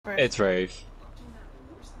It's Wraith.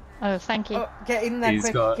 Oh, thank you. Oh, get in there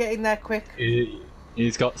quick, get in there quick.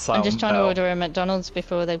 He's got silent I'm just trying to bell. order a McDonald's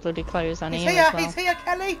before they bloody close on He's here here, as well. he's here,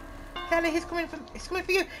 Kelly! Kelly, he's coming for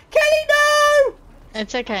you! Kelly, no!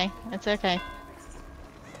 It's okay, it's okay.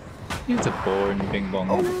 He's a boring bing bong.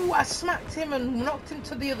 Oh, I smacked him and knocked him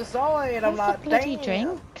to the other side. I'm like, the bloody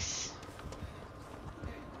damn. drinks?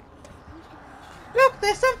 Look,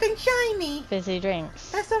 there's something shiny! Fizzy drinks.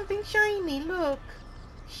 There's something shiny, look!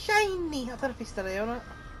 Shiny! I don't know if he's still here or not.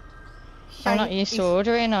 I'm not used to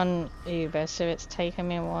ordering on Uber, so it's taken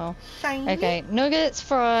me a while. Shiny? Okay, nuggets,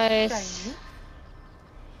 fries, Shiny?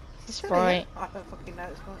 Sprite. I don't fucking know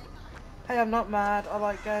it's fine. Hey, I'm not mad. I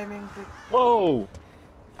like gaming. Whoa!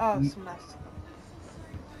 Oh, smash.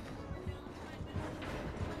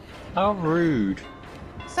 How rude.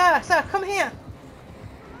 Sir, come here.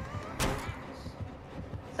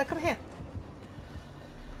 Sir, come here.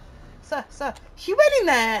 Sir. She went in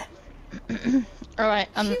there. Alright,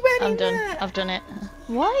 I'm done. There. I've done it.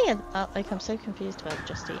 Why? Like, I'm so confused about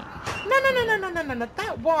Just Eat. No.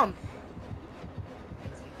 That one.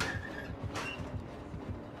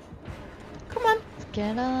 Come on.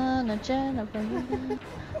 Get on a gentleman.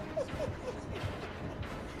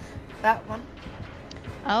 That one.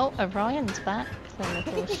 Oh, Orion's back. The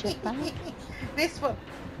little shit back. This one.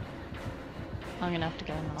 I'm gonna have to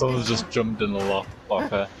go now. Someone's just jumped in the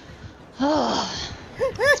locker. Oh,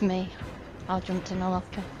 it's me. I jumped in a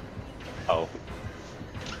locker. Oh.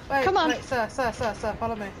 Wait, come on. Wait, sir,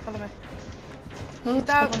 follow me. Oh,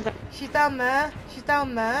 She's down there.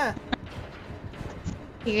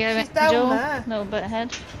 You get She's it, down Joel? there. Little bit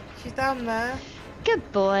ahead. She's down there.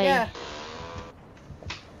 Good boy. Yeah.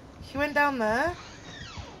 She went down there.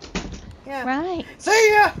 Yeah. Right.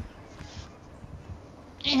 See ya!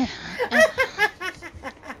 Yeah.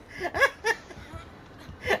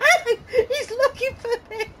 He's looking for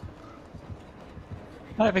me.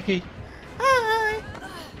 Hi, Vicky. Hi.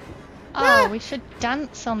 Oh, we should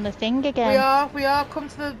dance on the thing again. We are. Come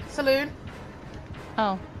to the saloon.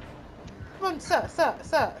 Oh. Come on, sir.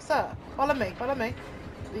 Follow me. There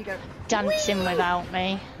you go. Dancing without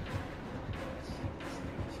me.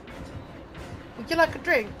 Would you like a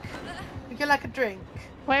drink?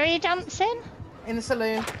 Where are you dancing? In the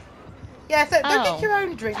saloon. Yeah, so don't Oh. get your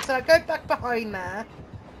own drink, so go back behind there.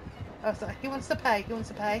 Oh, sorry. He wants to pay. He wants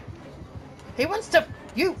to...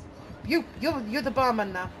 You're the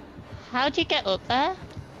barman now. How'd you get up there?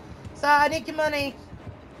 Sir, I need your money.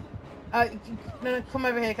 No, come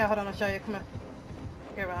over here, Cal. Hold on, I'll show you. Come on.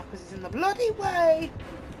 Go around, because it's in the bloody way.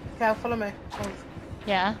 Cal, follow me. Oh,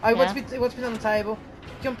 Yeah. oh yeah. it wants to be on the table.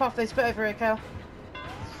 Jump off this bit over here, Cal.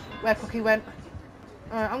 Where Cookie went.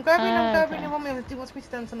 Alright, I'm going. Okay. He wants me to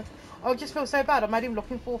dance on the... Oh, I just feel so bad. I made him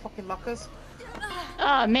looking for fucking lockers. Oh,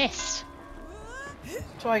 I missed.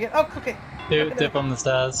 Try again. Oh, Cookie. Do it on the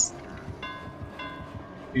stairs.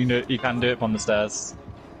 You can do it on the stairs.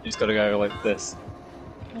 You just gotta go like this.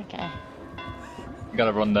 Okay. You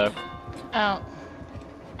gotta run though. Oh.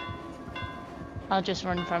 I'll just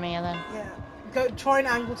run from here then. Yeah. Go. Try and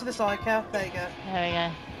angle to the side, Cal. There you go. There we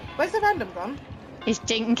go. Where's the random gone? He's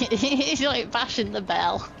he's like bashing the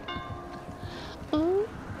bell. Ooh.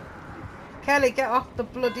 Kelly, get off the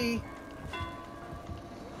bloody...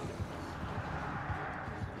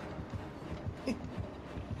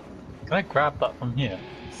 Can I grab that from here?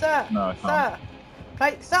 Sir, No, I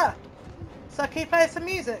can't. Sir, can you play some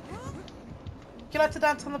music? Would you like to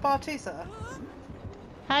dance on the bar too, sir?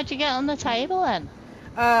 How'd you get on the table then?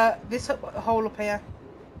 This hole up here.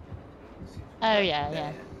 Oh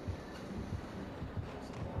yeah.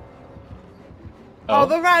 Oh,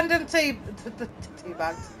 the random tea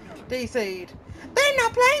bags. DC'd. They're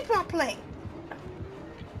not playing properly.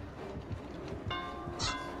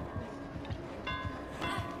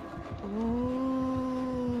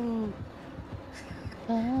 Ooh.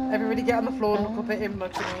 Everybody get on the floor and look up at him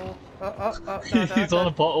like, you know. He's on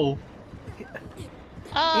a bottle.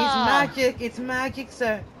 Oh. It's magic,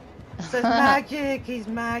 sir. Says magic, he's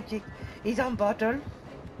magic. He's on bottle.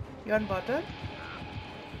 You on bottle?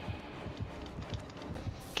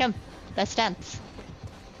 Come, let's dance.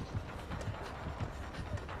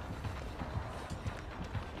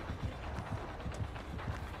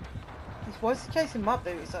 Why is he chasing my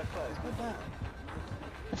booty so close? What's that?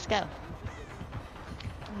 Let's go.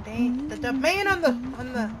 The man on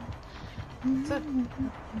the. So,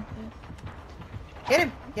 get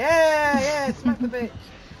him! Yeah! Smack the bitch!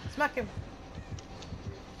 Smack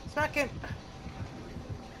him!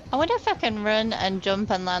 I wonder if I can run and jump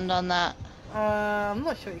and land on that. I'm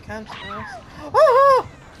not sure you can, to be honest. Oh!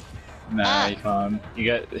 Nah, you can't. You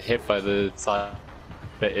get hit by the side.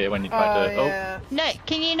 bit here when you try to. Yeah. No,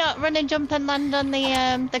 can you not run and jump and land on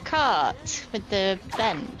the cart with the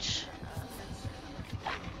bench?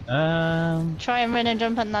 Try and run and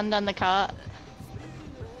jump and land on the cart.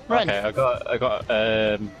 Run. Okay, I got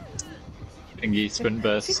thingy sprint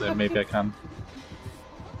burst, so maybe I can.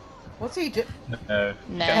 What's he do? No.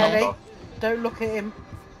 No. Get knocked Kelly, off. don't look at him.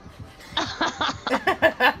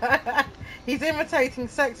 He's imitating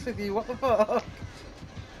sex with you. What the fuck?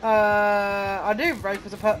 I knew Wraith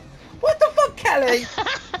was a pet. What the fuck, Kelly?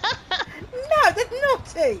 No, that's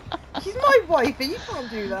naughty. She's my wifey. You can't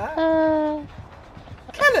do that.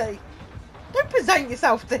 Kelly, don't present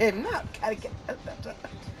yourself to him. No, Kelly,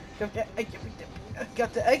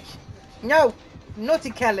 got the egg. No, naughty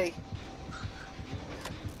Kelly.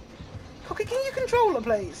 Cookie, can you control her,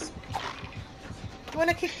 please? You want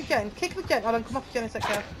to kick again? Kick again. Hold on, come off again a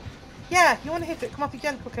second. Yeah, you want to hit it? Come off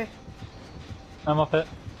again, Cookie. I'm off it.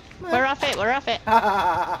 We're off it, we're off it.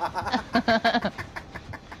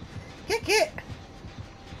 Kick it!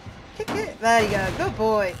 Kick it! There you go, good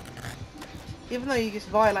boy. Even though you just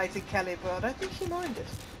violated Kelly, but I don't think she minded.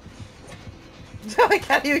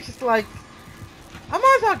 Kelly was just like, I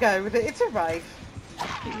might as well go with it, it's a Wraith.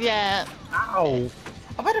 Yeah. Ow!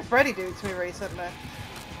 I've had a Freddy do it to me recently.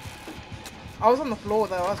 I was on the floor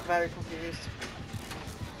though, I was very confused.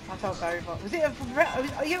 I felt very violated. Was it a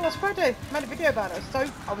yeah, it was Freddy. I made a video about it.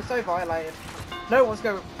 I was so violated. No one wants to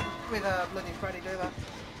go with a bloody Freddy, do that.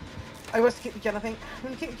 I was to kick again, I think. I'm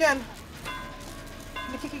gonna kick again. I'm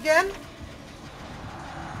gonna kick again.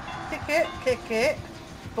 Kick it, kick it.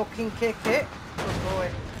 Fucking kick it. Good boy.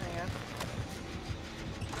 There you go.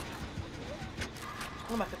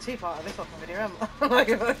 I'm gonna make a two-part of this fucking video, am I? Like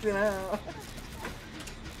a fucking hell.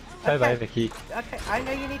 Bye bye, Vicky. Okay, I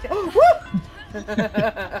know you need to. Oh, woo!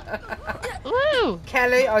 Woo!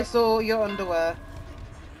 Kelly, I saw your underwear.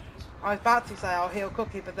 I was about to say I'll heal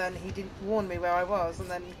Cookie, but then he didn't warn me where I was, and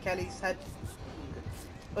then Kelly's head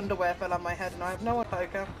underwear fell on my head, and I have no one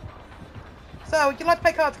poker. So, would you like to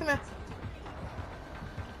play cards? Come here.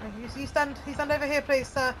 You stand over here, please,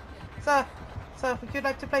 sir. Sir, would you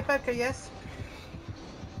like to play poker? Yes.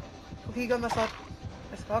 Okay, you go on that side.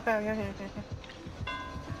 Let's go. Okay, yeah.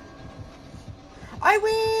 I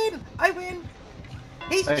win! I win!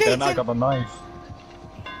 He's Hey, cheating! don't, I've got the knife.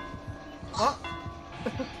 What?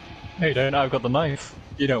 No, you don't, I've got the knife.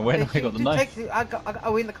 You don't win, I got the knife. I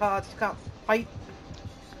win the cards, you can't fight.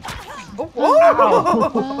 Oh,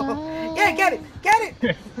 whoa! Yeah, get it! Get it!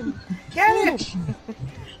 Get it!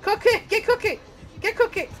 Cookie! Get Cookie! Get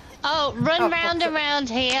Cookie! Oh, run Oh, round and round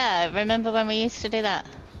here. Remember when we used to do that?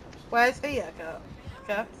 Where's he?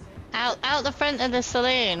 Go. Out the front of the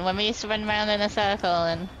saloon when we used to run round in a circle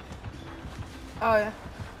and... Oh, yeah.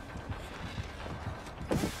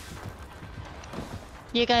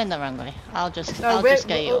 You're going the wrong way. I'll just go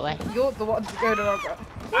your way. You're the one to go the wrong way.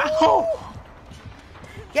 Ow!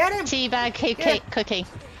 Get him! Teabag cookie.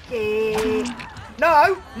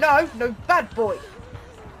 No, bad boy.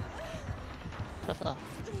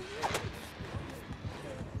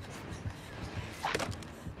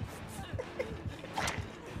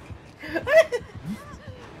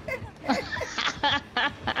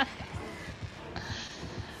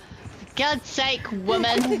 God's sake,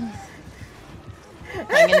 woman.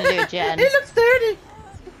 I'm gonna do Jen. He looks dirty.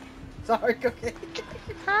 Sorry, Cookie.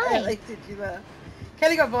 Hi. I hated you there.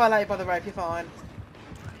 Kelly got violated by the Wraith, you're fine.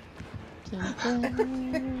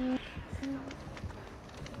 I'm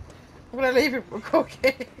gonna leave him with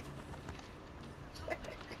Cookie.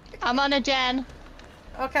 I'm on a Jen.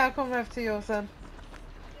 Okay, I'll come over to yours then.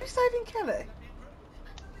 You're saving Kelly?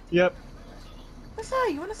 Yep. I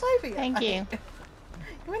say, you want to save her? Thank you.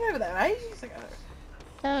 You went over there ages ago.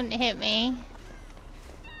 Don't hit me.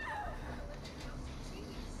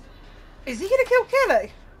 Is he gonna kill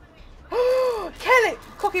Kelly? Kelly!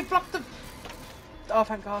 Cookie blocked the... Oh,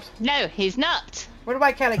 thank God. No, he's not. Run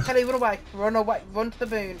away, Kelly. Kelly, run away. Run away. Run to the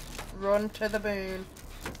boon. Run to the boon.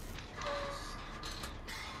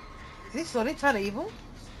 Is he suddenly turned evil?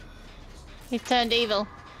 He turned evil.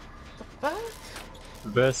 What?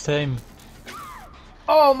 Reverse team.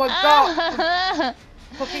 Oh my God!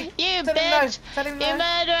 Cookie, You tell bitch! him no. Tell him You no.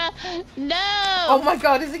 murderer! No! Oh my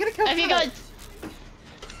God, is he gonna kill Have Kelly? you got...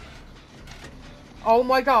 Oh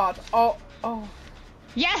my God. Oh.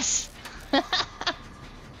 Yes!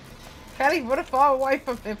 Kelly, run far away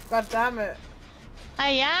from him. God damn it. I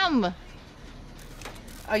am!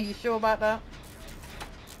 Are you sure about that?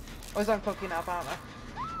 Or is I'm Cookie now about that?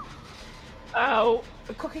 Ow!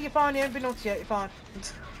 Cookie, you're fine. You haven't been naughty yet. You're fine.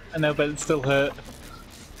 I know, but it still hurt.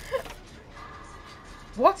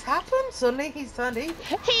 What's happened? Suddenly he's turned evil.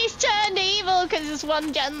 He's turned evil because there's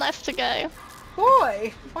one gen left to go.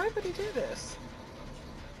 Why? Why would he do this?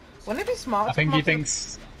 Wouldn't it be smart? I to think come he up with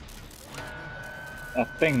thinks. I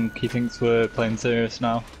think he thinks we're playing serious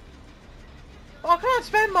now. I can't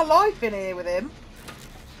spend my life in here with him.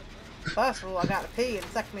 First of all, I gotta pee, and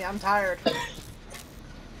secondly, I'm tired.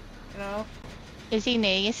 You know? Is he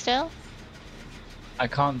near you still? I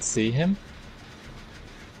can't see him.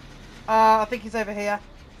 I think he's over here.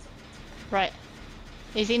 Right.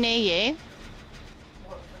 Is he near you?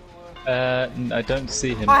 I don't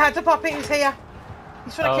see him. I had to pop it, he's here.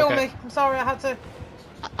 He's trying to kill okay. me. I'm sorry, I had to.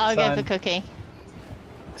 I'll go for Fine. Cookie.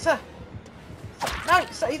 Sir. No,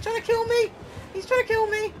 sir, he's trying to kill me. He's trying to kill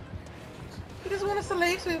me. He doesn't want us to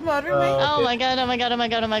leave, so he's murdering me. Oh. Oh my god, oh my god, oh my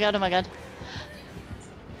god, oh my god, oh my god.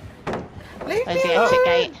 Leave Where's me the exit alone.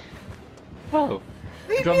 gate? Oh,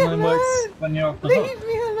 Leave me adrenaline works alone. when you're off the hook. Leave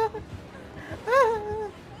me alone. Ah.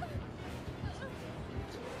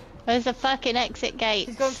 Where's the fucking exit gate?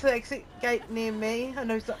 He's gone to the exit gate near me. I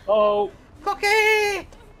know he's not. Oh, Cookie!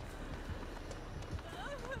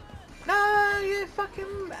 No, you fucking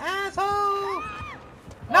asshole!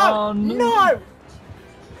 No! Oh, no. No!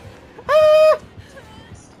 Ah!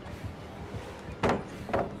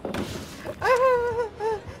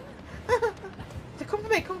 Come for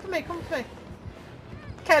me, come for me, come for me.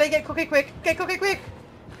 Kelly, get Cookie quick! Get Cookie quick!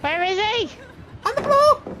 Where is he? On the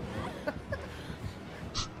floor!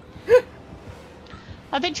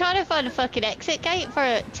 I've been trying to find a fucking exit gate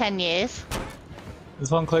for 10 years.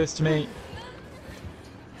 there's one close to me.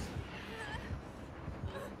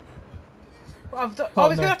 I was Oh,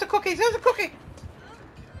 going no. after Cookie, there's a Cookie!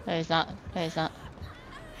 No, he's not. No, he's not.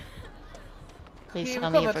 Please You tell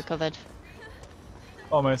me you've recovered. recovered.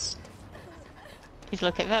 Almost. He's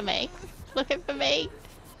looking for me. Looking for me.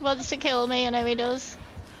 He wants to kill me, I know he does.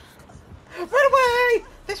 Run away!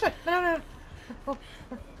 This way! No, no, no. Oh,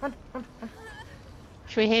 run, run, run.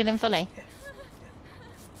 Should we heal him fully?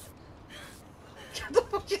 What the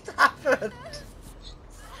fuck just happened?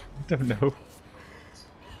 I don't know.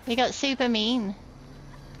 He got super mean.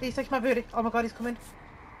 He's taking my booty. Oh my god, he's coming.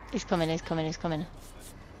 He's coming, he's coming, he's coming.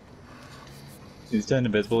 He's turned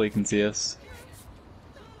invisible. He can see us.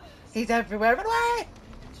 He's everywhere. Run away!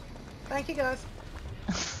 Thank you, guys.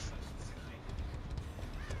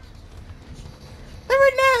 They're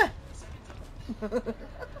in there!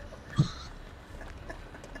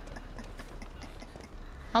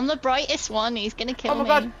 I'm the brightest one, he's gonna kill Oh my me.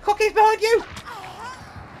 god, Cookie's behind you!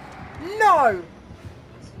 No!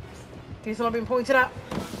 He's not been pointed at.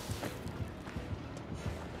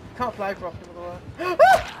 Can't fly for off him otherwise.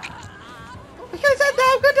 He goes that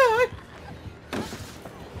down, good die!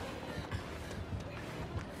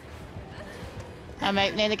 I'm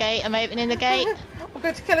opening the gate, I'm opening the gate. I'm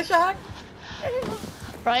going to kill a shark.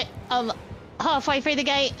 Right, I'm halfway through the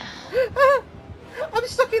gate. I'm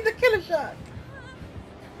stuck in the killer shack.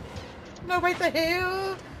 No way to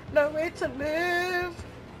heal. No way to live.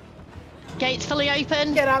 Gate's fully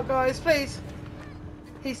open. Get out, guys, please.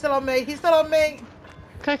 He's still on me. He's still on me.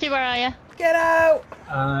 Cookie, where are you? Get out.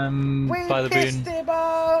 By We the pissed boon. him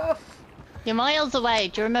off. You're miles away.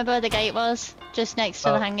 Do you remember where the gate was? Just next to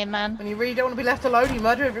Oh. the hanging man. When you really don't want to be left alone, you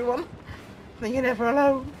murder everyone. Then you're never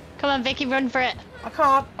alone. Come on, Vicky, run for it. I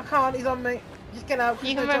can't. He's on me. Just get out.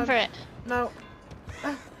 You can run for it. No.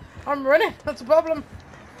 I'm running. That's a problem.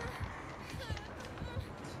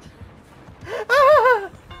 Ah!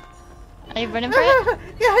 Are you running for it?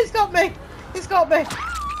 Yeah, he's got me. He's got me.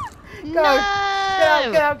 Go.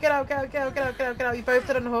 No! Get out. You both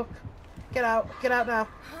did on the hook. Get out. Get out now.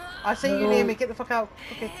 I see you No. near me. Get the fuck out.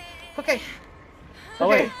 Cookie. Oh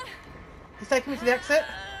wait. He's taking me to the exit.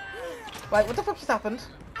 Wait, what the fuck just happened?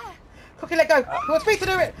 Cookie, let go. He wants me to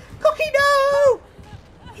do it. Cookie, no!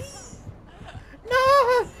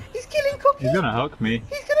 No! He's killing Cookie. He's gonna hook me.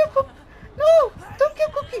 He's gonna cook. No! Don't kill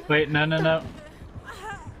Cookie. Wait, no.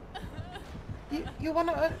 You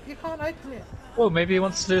wanna? You can't open it. Oh, maybe he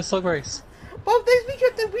wants to do a slug race. Well,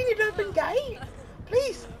 we need an open gate.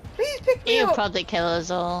 Please pick me He'll up. probably kill us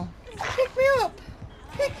all. Pick me up,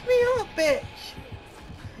 bitch.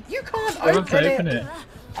 You can't I want to open open it. it.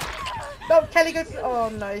 No, Kelly goes. Oh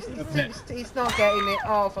no, Open it. he's not getting it.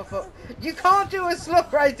 Oh, for fuck. You can't do a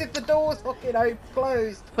slug race if the door's fucking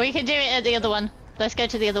closed. We can do it at the other one. Let's go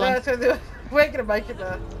to the other Yeah, one. so we're gonna make it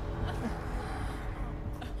there.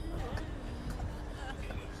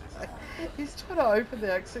 He's trying to open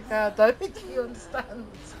the exit gate. I don't think he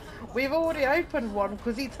understands. We've already opened one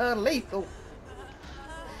because he turned lethal.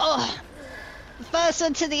 Oh! First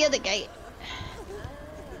one to the other gate.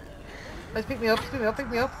 Let's pick me up.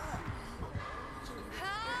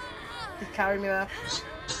 He's carrying me there.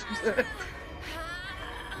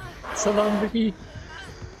 So long, Vicky.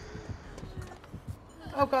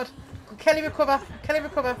 Oh god. Kelly recover. Kelly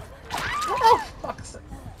recover. Oh fuck's sake.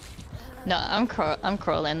 No, I'm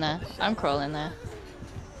crawling there. I'm crawling there.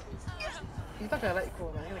 He's not gonna let you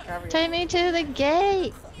crawl, man. He's gonna carry you. Take me to the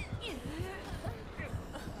gate.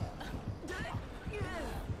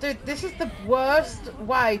 Dude, this is the worst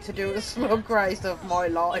way to do a slug race of my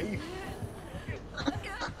life.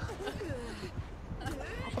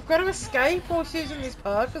 I've got to escape whilst using this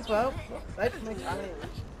perk as well. That's my challenge.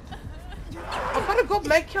 I've got a good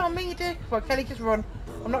med kit on me, you dick. Right, Kelly, just run.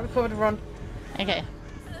 I'm not recovered to run. Okay.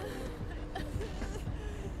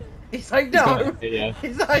 He's like, no. Yeah.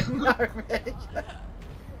 He's like, no, Rick.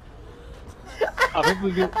 I think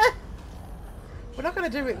we could... We're not going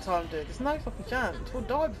to do it in time, dude. There's no fucking chance. We'll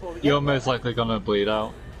die before we get You're there. most likely gonna bleed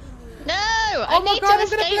out. No! Oh I my need god, to I'm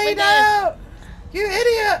gonna escape bleed with this. out! You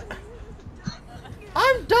idiot!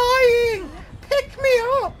 I'm dying! Pick me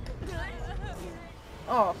up!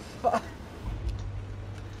 Oh, fuck.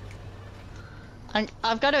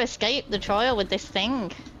 I've got to escape the trial with this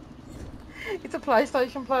thing. It's a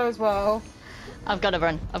PlayStation player as well. I've got to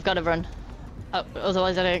run. I've got to run. Oh,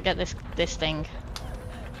 otherwise I don't get this thing.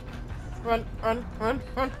 Run, run, run,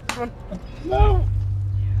 run, run. No!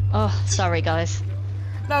 Oh, sorry guys.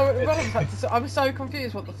 No, run back to... I'm so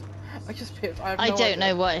confused. What the... I just pipped. I have no I don't idea.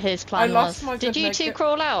 know what his plan I lost was. my Did good you med two kit.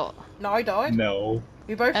 crawl out? No, I died. No.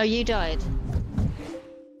 We both... Oh, you died.